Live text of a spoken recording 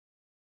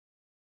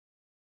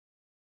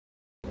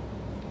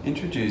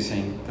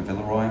Introducing the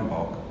Villeroy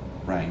Boch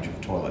range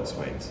of toilet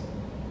suites.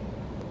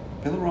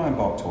 Villeroy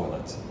Boch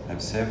toilets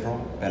have several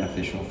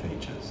beneficial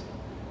features.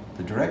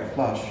 The direct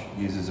flush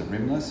uses a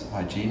rimless,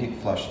 hygienic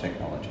flush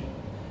technology,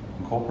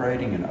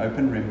 incorporating an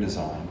open rim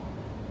design,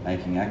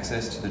 making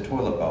access to the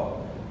toilet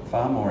bowl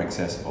far more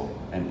accessible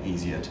and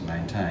easier to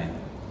maintain.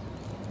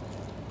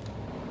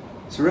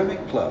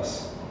 Ceramic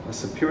Plus, a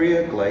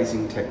superior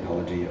glazing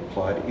technology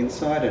applied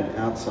inside and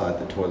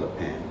outside the toilet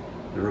pan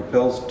that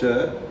repels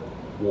dirt,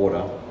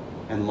 water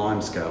and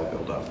limescale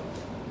buildup.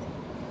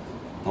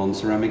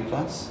 Non-ceramic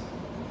plus,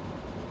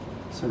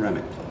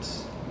 ceramic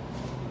plus.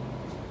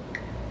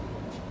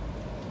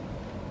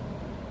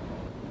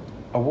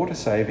 A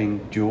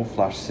water-saving dual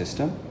flush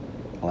system,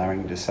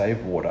 allowing you to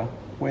save water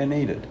where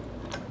needed.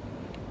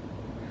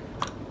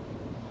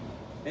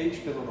 Each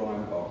Villeroy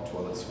Boch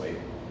toilet suite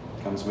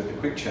comes with a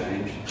quick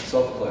change,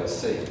 soft close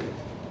seat.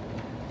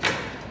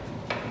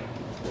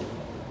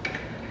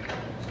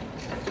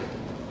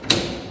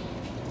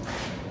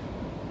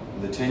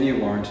 With a 10-year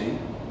warranty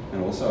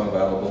and also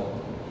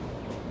available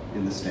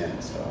in the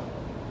standard style.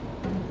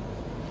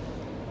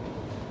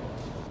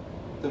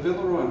 The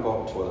Villeroy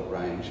Boch toilet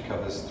range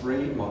covers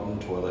 3 modern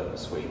toilet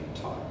suite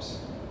types.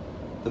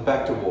 The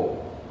back to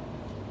wall.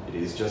 It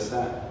is just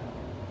that.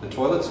 The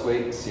toilet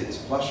suite sits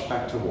flush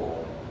back to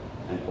wall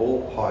and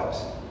all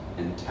pipes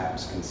and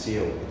taps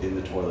concealed within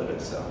the toilet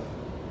itself.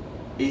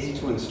 Easy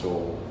to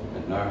install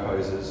and no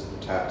hoses,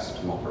 taps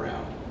to mop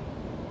around.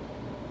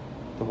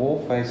 The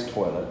wall-face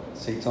toilet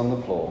seats on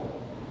the floor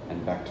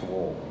and back to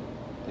wall.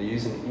 They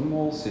use an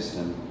in-wall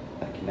system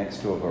that connects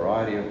to a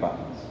variety of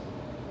buttons.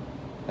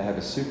 They have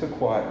a super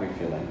quiet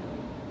refilling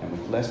and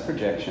with less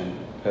projection,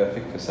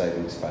 perfect for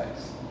saving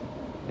space.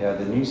 They are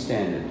the new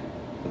standard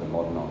for the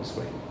modern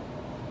ensuite.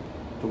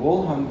 The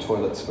wall-hung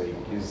toilet suite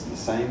uses the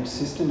same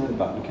system and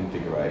button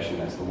configuration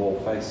as the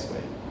wall-face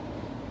suite.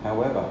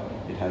 However,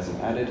 it has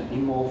an added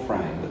in-wall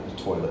frame that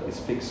the toilet is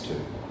fixed to.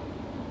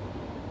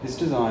 This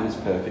design is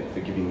perfect for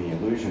giving the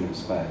illusion of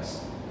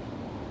space.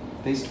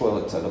 These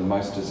toilets are the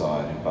most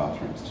desired in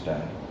bathrooms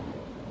today.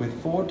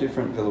 With 4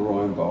 different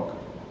Villeroy Boch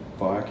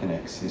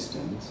ViaConnect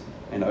systems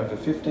and over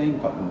 15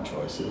 button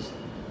choices,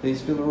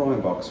 these Villeroy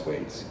Boch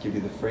suites give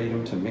you the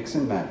freedom to mix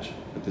and match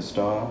with the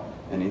style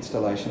and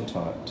installation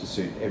type to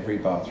suit every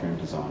bathroom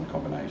design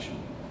combination.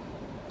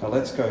 Now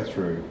let's go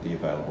through the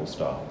available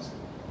styles.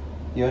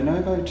 The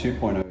Onovo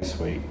 2.0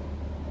 suite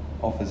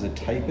offers a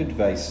tapered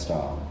vase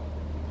style,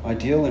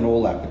 ideal in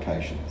all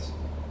applications.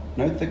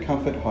 Note the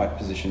comfort height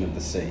position of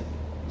the seat,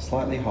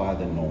 slightly higher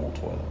than normal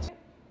toilets.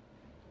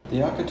 The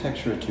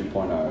Architectura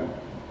 2.0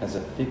 has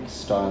a thick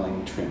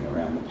styling trim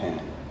around the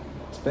pan.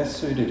 It's best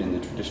suited in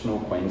the traditional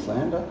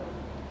Queenslander,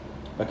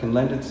 but can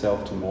lend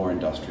itself to more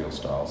industrial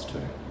styles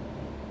too.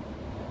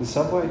 The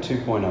Subway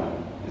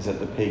 2.0 is at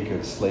the peak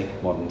of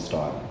sleek modern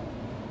styling.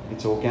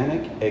 Its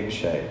organic egg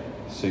shape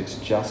suits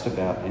just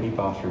about any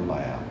bathroom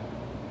layout,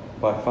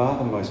 by far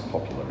the most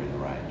popular in the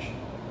range.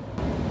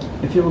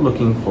 If you're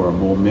looking for a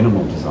more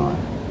minimal design,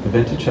 the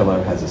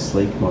Venticello has a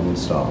sleek modern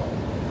style,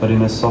 but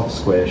in a soft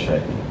square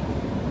shaping,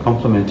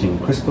 complementing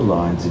crisper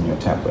lines in your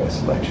tapware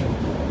selection.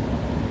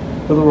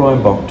 Villeroy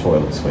Boch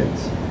toilet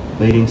suites,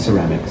 leading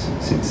ceramics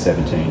since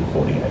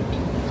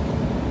 1748.